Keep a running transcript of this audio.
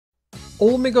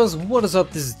Hola amigos, what is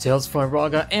up? This is Tales from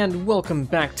Raga, and welcome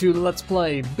back to Let's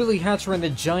Play Billy Hatcher and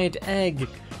the Giant Egg.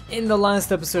 In the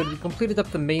last episode, we completed up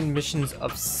the main missions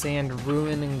of Sand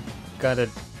Ruin and got a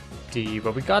D,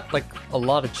 but we got like a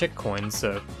lot of chick coins,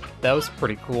 so that was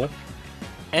pretty cool.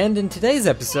 And in today's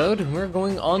episode, we're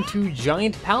going on to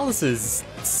Giant Palace's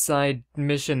side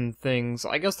mission things.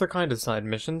 I guess they're kind of side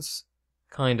missions.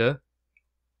 Kinda.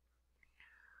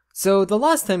 So, the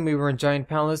last time we were in Giant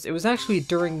Palace, it was actually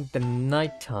during the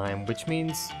nighttime, which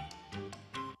means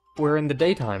we're in the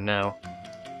daytime now.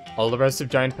 All the rest of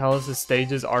Giant Palace's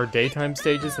stages are daytime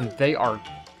stages, and they are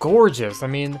gorgeous. I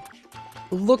mean,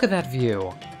 look at that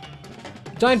view.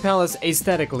 Giant Palace,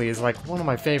 aesthetically, is like one of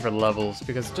my favorite levels,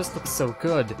 because it just looks so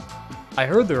good. I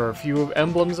heard there are a few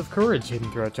emblems of courage hidden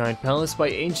throughout Giant Palace by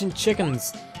ancient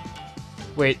chickens.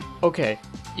 Wait, okay.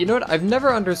 You know what, I've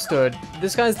never understood,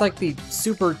 this guy's like the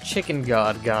super chicken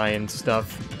god guy and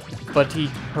stuff, but he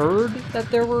heard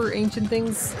that there were ancient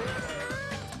things?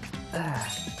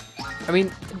 I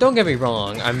mean, don't get me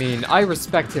wrong, I mean, I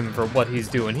respect him for what he's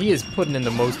doing. He is putting in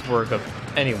the most work of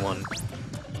anyone.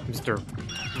 Mr.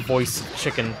 Voice of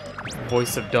Chicken,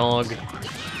 Voice of Dog.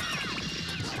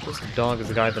 Voice of Dog is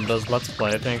the guy that does Let's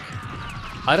Play, I think.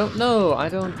 I don't know, I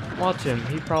don't watch him.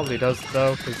 He probably does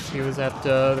though, because he was at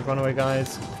the Runaway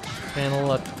Guys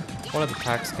panel at one of the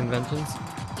PAX conventions.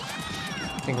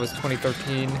 I think it was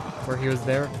 2013 where he was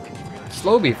there.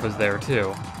 Slowbeef was there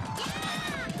too.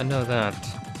 I know that.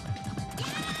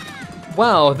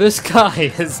 Wow, this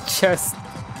guy is just...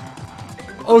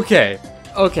 Okay,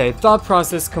 thought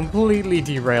process completely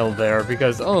derailed there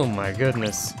because, oh my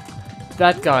goodness.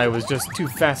 That guy was just too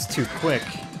fast, too quick.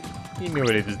 He knew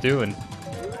what he was doing.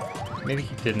 Maybe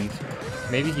he didn't.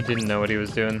 Maybe he didn't know what he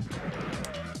was doing.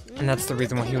 And that's the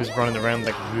reason why he was running around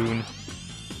like a goon.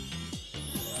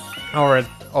 Alright,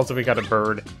 also we got a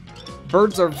bird.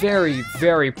 Birds are very,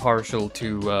 very partial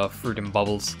to fruit and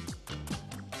bubbles.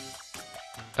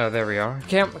 Oh, there we are.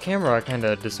 Camera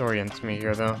kinda disorients me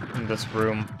here though, in this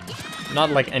room.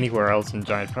 Not like anywhere else in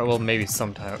Giant Palace. Well, maybe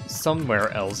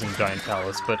somewhere else in Giant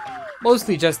Palace, but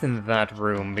mostly just in that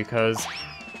room because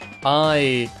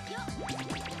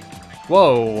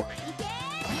Whoa!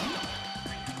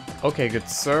 Okay, good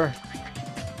sir.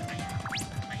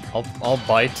 I'll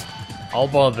bite.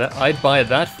 I'd buy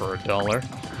that for $1.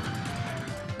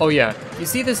 Oh yeah, you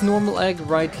see this normal egg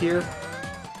right here?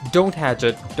 Don't hatch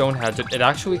it. Don't hatch it. It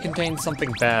actually contains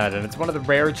something bad, and it's one of the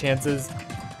rare occasions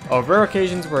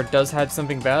where it does hatch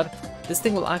something bad. This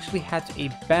thing will actually hatch a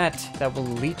bat that will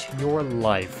leech your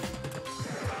life.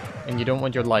 And you don't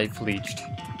want your life leeched.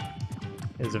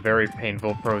 Is a very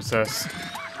painful process.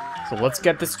 So let's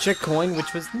get this chick coin,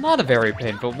 which was not a very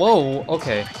painful... Whoa,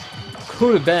 okay.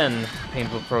 Could have been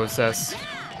painful process.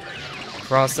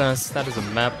 That is a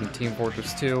map in Team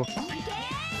Fortress 2.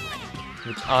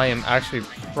 Which I am actually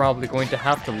probably going to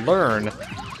have to learn.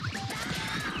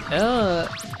 The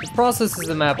process is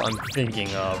the map I'm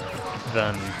thinking of,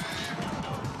 then...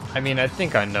 I mean, I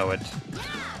think I know it.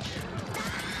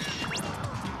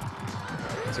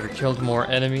 So we killed more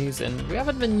enemies, and we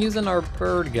haven't been using our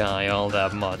bird guy all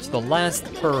that much. The last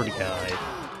bird guy.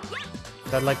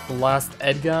 Is that like the last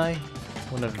Ed guy?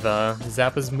 One of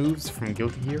Zappa's moves from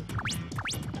Guilty Gear?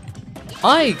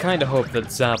 I kinda hope that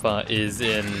Zappa is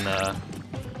in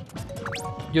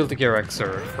Guilty Gear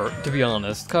Xrd, to be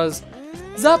honest, cause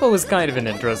Zappa was kind of an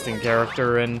interesting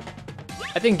character, and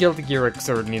I think Guilty Gear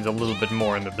Xrd needs a little bit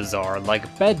more in the bizarre, like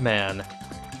Bedman.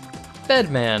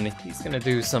 Bedman, he's gonna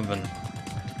do something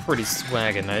pretty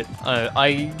swaggin'.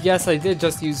 Yes, I did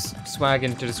just use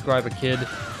swaggin' to describe a kid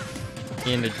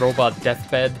in a robot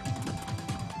deathbed.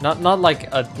 Not like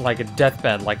a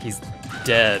deathbed, like he's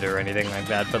dead or anything like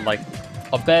that, but like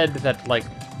a bed that like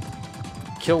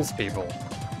kills people.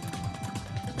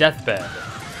 Deathbed.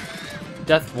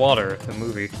 Death Water, the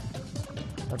movie.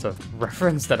 That's a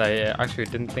reference that I actually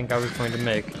didn't think I was going to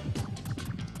make.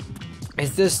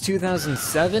 Is this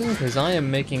 2007? Because I am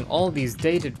making all these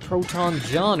dated Proton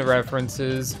John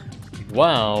references.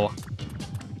 Wow.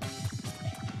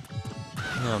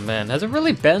 Oh man, has it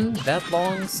really been that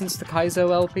long since the Kaizo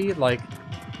LP? Like,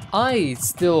 I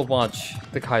still watch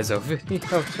the Kaizo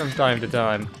videos from time to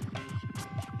time.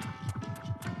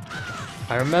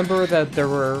 I remember that there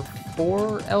were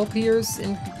 4 LPers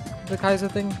in the Kaizo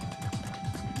thing.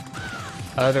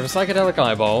 There was Psychedelic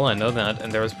Eyeball, I know that,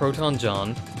 and there was Proton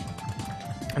John.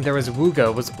 And there was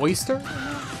Wooga. Was Oyster?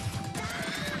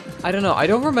 I don't know. I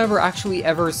don't remember actually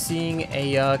ever seeing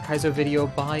a Kaizo video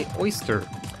by Oyster.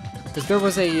 Because there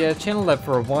was a channel that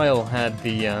for a while had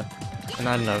the, and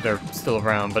I don't know if they're still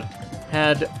around, but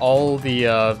had all the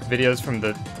videos from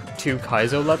the 2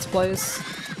 Kaizo Let's Plays.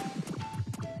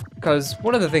 Because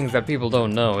one of the things that people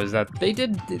don't know is that they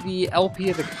did the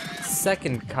LP of the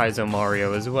second Kaizo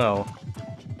Mario as well.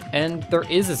 And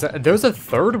there's a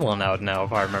third one out now,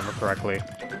 if I remember correctly.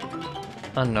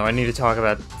 I don't know, I need to talk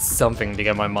about something to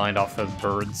get my mind off those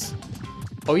birds.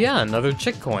 Oh yeah, another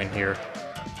chick coin here.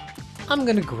 I'm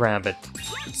gonna grab it.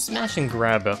 Smash and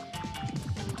grab it.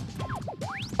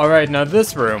 Alright, now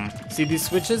this room. See these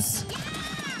switches?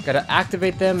 Gotta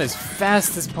activate them as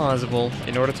fast as possible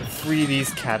in order to free these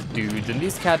cat dudes. And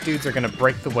these cat dudes are gonna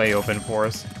break the way open for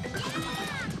us.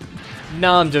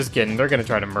 No, I'm just kidding. They're gonna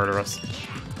try to murder us.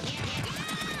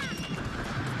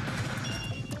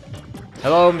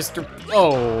 Hello, Mr.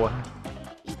 Oh.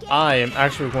 I am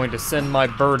actually going to send my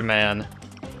Birdman.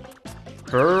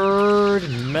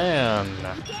 Birdman.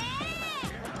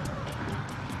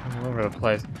 All over the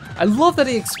place. I love that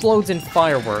he explodes in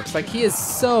fireworks. Like, he is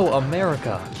so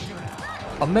America.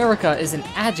 America is an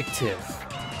adjective.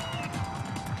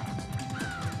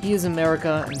 He is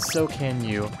America, and so can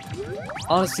you.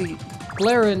 Honestly,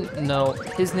 Glaren, no,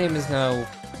 his name is now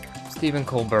Stephen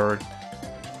Colbert.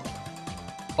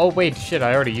 Oh wait, shit,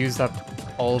 I already used up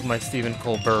all of my Stephen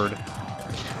Colbert.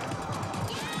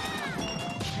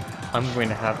 I'm going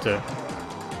to have to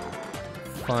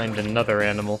find another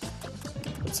animal.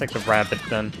 Let's take the rabbit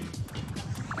then.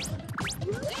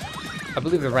 I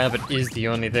believe the rabbit is the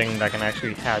only thing that can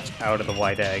actually hatch out of the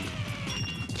white egg.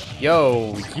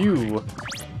 Yo, you!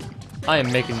 I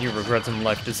am making you regret some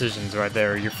life decisions right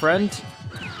there, your friend.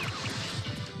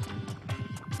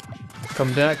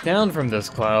 Come back down from this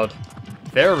cloud.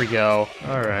 There we go.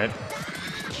 Alright.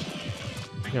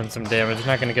 Doing some damage.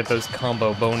 Not gonna get those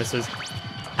combo bonuses.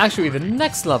 Actually, the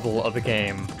next level of the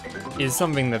game is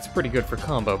something that's pretty good for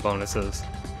combo bonuses.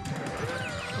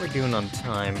 What are we doing on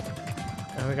time?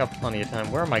 Oh, we got plenty of time.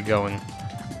 Where am I going?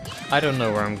 I don't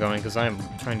know where I'm going because I'm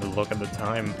trying to look at the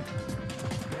time.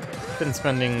 Been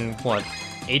spending, what,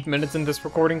 8 minutes in this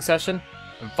recording session?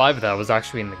 And 5 of that was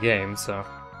actually in the game, so...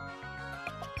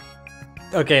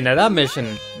 Okay, now that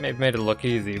mission made it look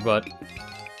easy, but...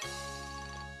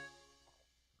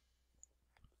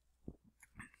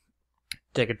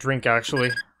 Take a drink,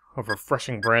 actually. A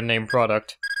refreshing brand name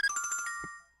product.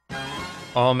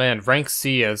 Oh man, rank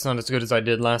C is not as good as I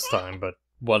did last time, but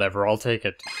whatever, I'll take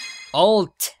it.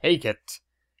 I'll take it!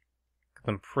 Got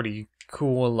some pretty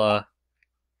cool,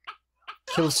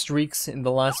 kill streaks in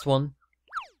the last one.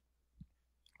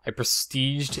 I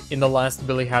prestiged in the last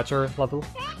Billy Hatcher level.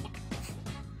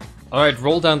 Alright,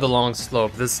 roll down the long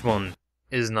slope. This one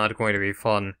is not going to be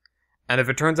fun. And if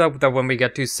it turns out that when we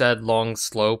get to said long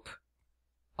slope,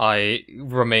 I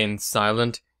remain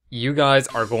silent, you guys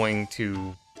are going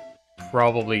to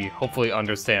probably, hopefully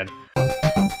understand.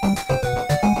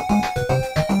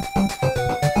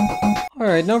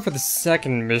 Alright, now for the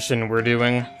second mission we're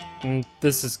doing. And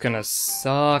this is gonna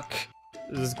suck.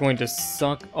 This is going to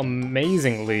suck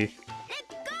amazingly.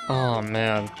 Oh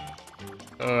man.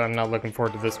 I'm not looking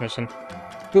forward to this mission.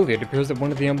 Billy, it appears that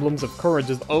one of the emblems of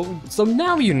courage is... Oh, so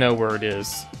now you know where it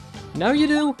is. Now you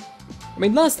do? I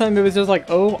mean, last time it was just like,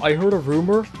 oh, I heard a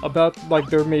rumor about, like,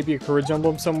 there may be a courage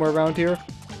emblem somewhere around here.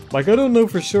 Like, I don't know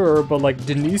for sure, but, like,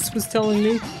 Denise was telling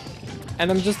me. And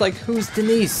I'm just like, who's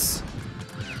Denise?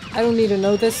 I don't need to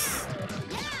know this.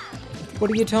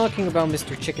 What are you talking about,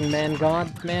 Mr. Chicken Man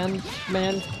God? Man?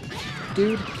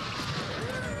 Dude?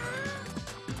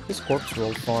 This corpse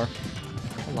rolled far.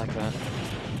 I like that.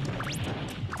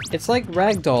 It's like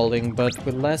ragdolling, but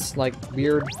with less, like,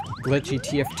 weird, glitchy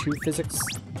TF2 physics.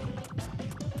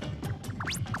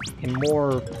 And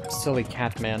more silly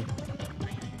Catman.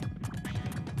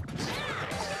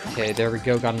 Okay, there we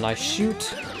go. Got a nice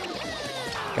shoot.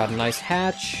 Got a nice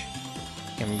hatch.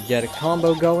 Can we get a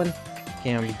combo going?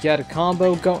 Can we get a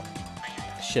combo going?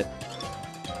 Shit.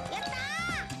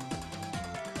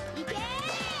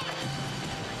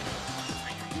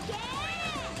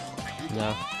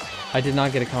 No. I did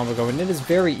not get a combo going. It is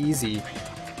very easy.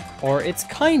 Or it's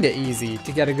kinda easy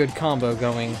to get a good combo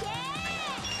going.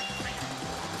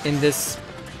 In this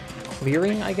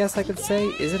clearing, I guess I could say.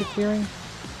 Is it a clearing?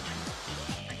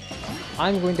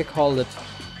 I'm going to call it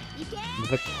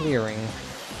the clearing.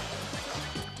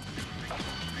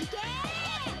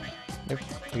 Nope,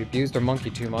 we abused our monkey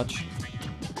too much.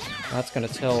 That's gonna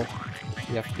tell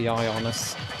the FBI on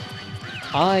us.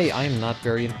 I am not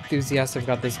very enthusiastic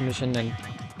about this mission, and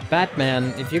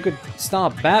Batman, if you could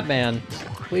stop, Batman,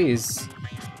 please.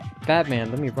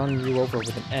 Batman, let me run you over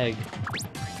with an egg.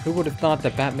 Who would have thought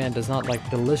that Batman does not like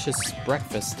delicious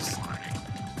breakfasts?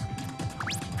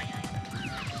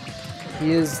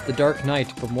 He is the Dark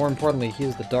Knight, but more importantly, he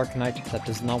is the Dark Knight that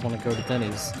does not want to go to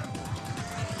Denny's.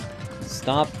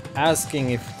 Stop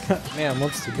asking if Batman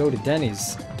wants to go to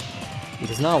Denny's. He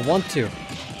does not want to.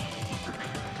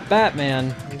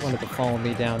 Batman, he wanted to follow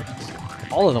me down.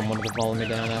 All of them wanted to follow me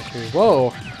down, actually.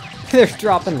 Whoa! They're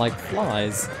dropping like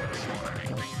flies.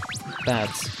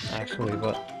 Bats, actually,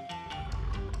 but...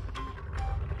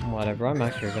 whatever, I'm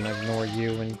actually gonna ignore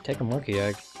you and take a monkey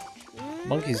egg.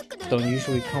 Monkeys don't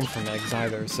usually come from eggs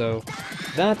either, so...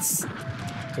 that's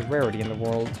a rarity in the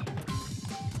world.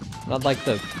 Not like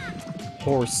the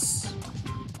horse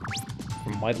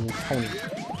from My Little Pony.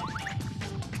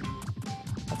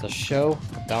 That's a show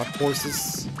about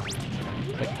horses.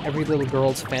 Like every little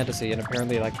girl's fantasy, and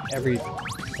apparently like every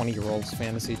 20-year-old's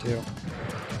fantasy too.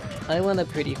 I want a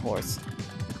pretty horse.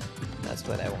 That's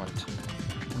what I want.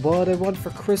 What I want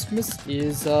for Christmas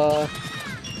is, oh,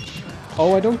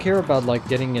 I don't care about like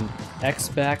getting an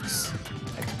Xbox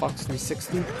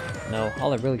 360. No,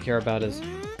 all I really care about is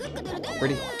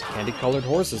pretty candy-colored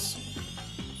horses.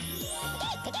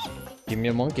 Give me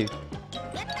a monkey.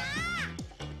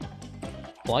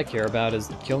 All I care about is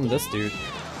killing this dude.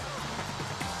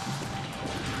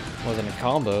 Wasn't a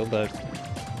combo, but,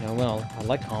 you know, well, I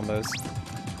like combos.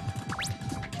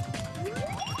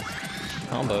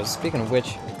 Combos. Speaking of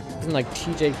which, isn't like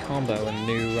TJ Combo a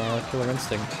new Killer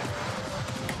Instinct?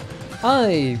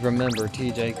 I remember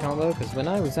TJ Combo because when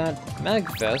I was at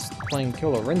MagFest playing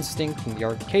Killer Instinct in the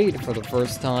arcade for the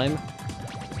first time,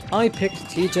 I picked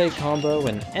TJ Combo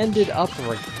and ended up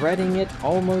regretting it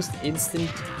almost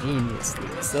instantaneously,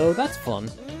 so that's fun.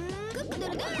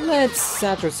 Let's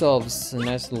set ourselves a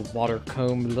nice little water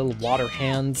comb, little water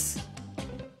hands.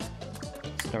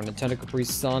 Our Nintendo Capri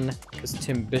Sun, because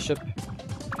Tim Bishop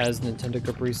has Nintendo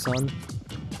Capri Sun.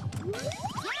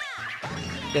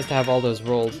 He has to have all those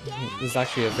rolls. He's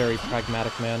actually a very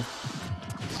pragmatic man.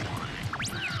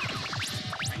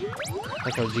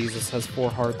 Like how Jesus has 4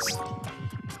 hearts.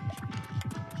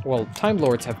 Well, Time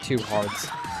Lords have 2 hearts,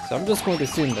 so I'm just going to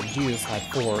assume that Jesus had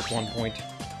 4 at one point.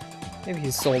 Maybe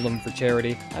he sold them for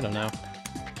charity, I don't know.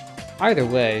 Either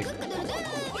way,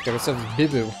 got ourselves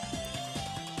Biboo.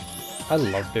 I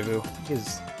love Biboo.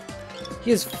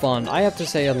 He is fun. I have to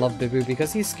say I love Biboo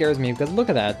because he scares me, because look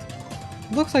at that.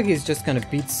 It looks like he's just gonna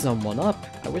beat someone up.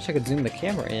 I wish I could zoom the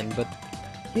camera in, but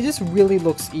he just really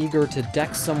looks eager to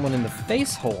deck someone in the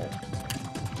face hole.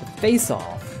 Face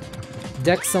off.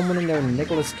 Deck someone in their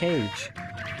Nicolas Cage.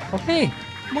 Oh hey,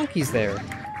 Monkey's there.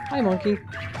 Hi Monkey.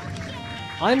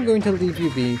 I'm going to leave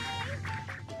you be.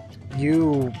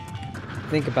 You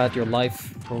think about your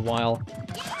life for a while.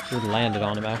 You landed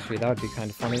on him actually, that would be kind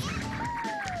of funny.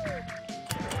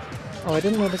 Oh, I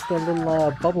didn't notice the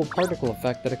little bubble particle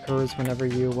effect that occurs whenever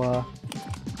you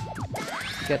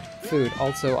get food.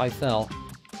 Also, I fell.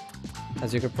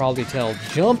 As you could probably tell.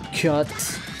 Jump cut!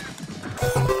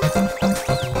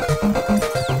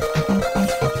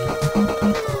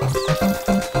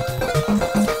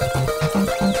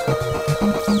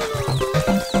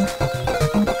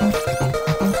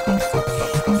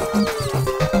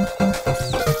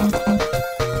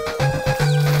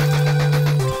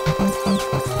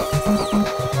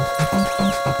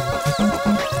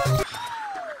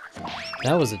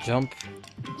 That was a jump.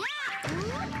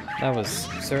 That was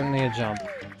certainly a jump.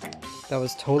 That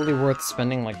was totally worth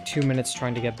spending like 2 minutes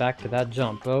trying to get back to that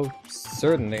jump. Oh,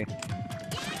 certainly.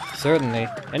 Certainly.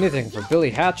 Anything for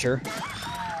Billy Hatcher.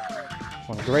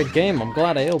 What a great game. I'm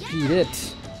glad I LP'd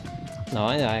it. No,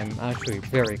 I am actually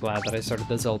very glad that I started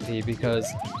this LP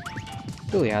because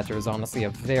Billy Hatcher is honestly a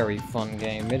very fun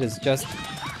game. It is just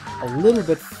a little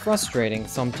bit frustrating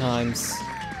sometimes.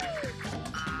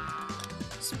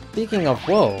 Speaking of,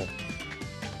 whoa,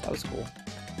 that was cool.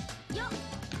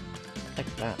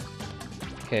 Like that.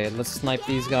 Okay, let's snipe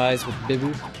these guys with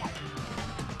Biboo.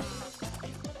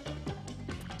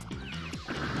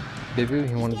 Biboo,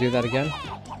 you want to do that again?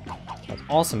 That's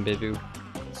awesome, Biboo.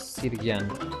 Let's see it again.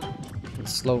 In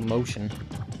slow motion.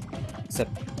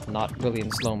 Except not really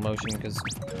in slow motion, because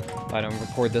I don't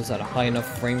record this at a high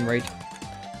enough frame rate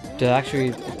to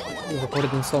actually record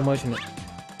it in slow motion.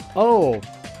 Oh,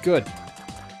 good.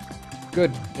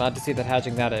 Good. Glad to see that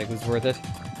hatching that egg was worth it.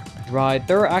 Right,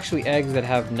 there are actually eggs that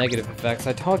have negative effects.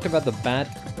 I talked about the bat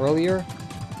earlier.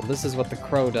 Well, this is what the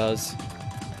crow does.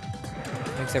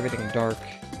 Makes everything dark.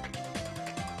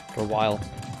 For a while.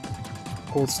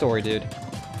 Cool story, dude.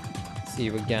 See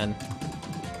you again.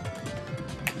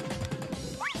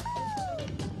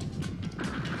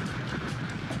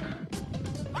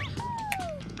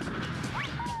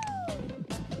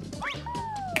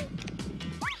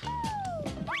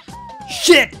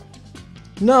 Shit!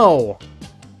 No!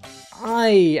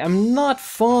 I am not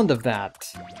fond of that.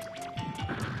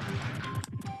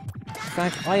 In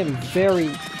fact, I am very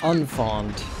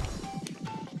unfond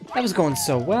That was going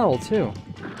so well, too.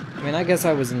 I mean, I guess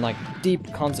I was in, like,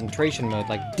 deep concentration mode,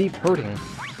 like, deep hurting.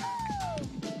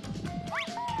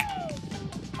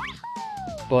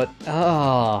 But,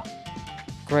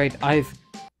 great,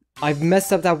 I've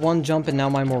messed up that one jump and now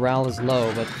my morale is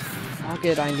low, but fuck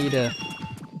it, I need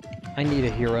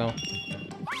a hero.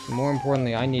 More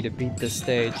importantly, I need to beat this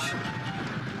stage.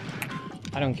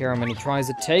 I don't care how many tries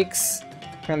it takes.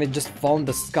 Apparently just fall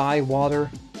into sky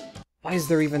water. Why is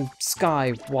there even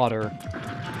sky water?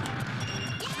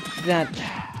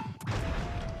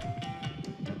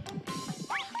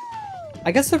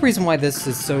 I guess the reason why this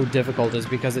is so difficult is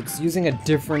because it's using a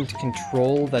different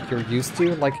control that you're used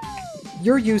to. Like,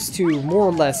 you're used to more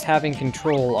or less having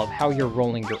control of how you're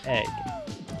rolling your egg.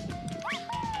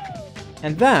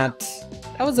 And that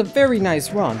was a very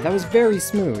nice run. That was very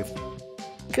smooth.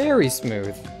 Very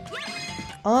smooth.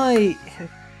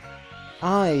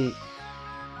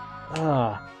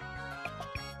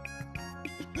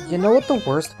 You know what the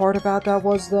worst part about that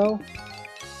was, though?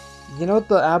 You know what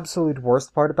the absolute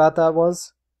worst part about that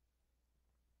was?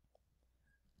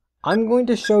 I'm going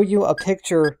to show you a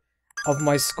picture of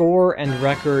my score and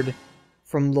record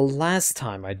from the last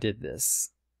time I did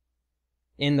this.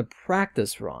 In the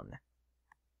practice run.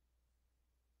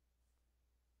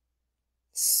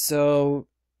 So,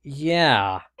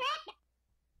 yeah.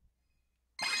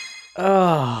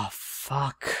 Oh,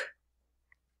 fuck.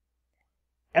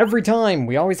 Every time,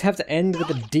 we always have to end with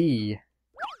a D.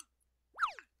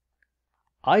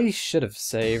 I should have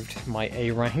saved my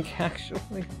A rank,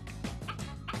 actually.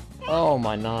 Oh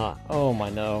my oh my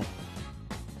no.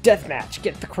 Deathmatch,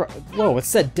 get the whoa, it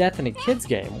said death in a kid's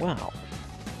game, wow.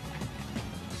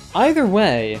 Either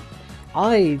way,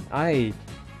 I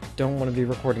don't want to be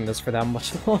recording this for that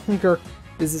much longer.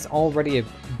 This is already a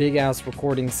big-ass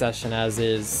recording session as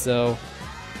is, so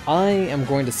I am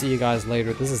going to see you guys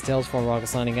later. This is Tales from Rocket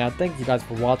signing out. Thank you guys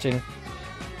for watching.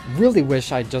 Really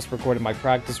wish I just recorded my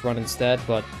practice run instead,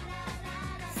 but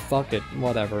fuck it,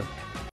 whatever.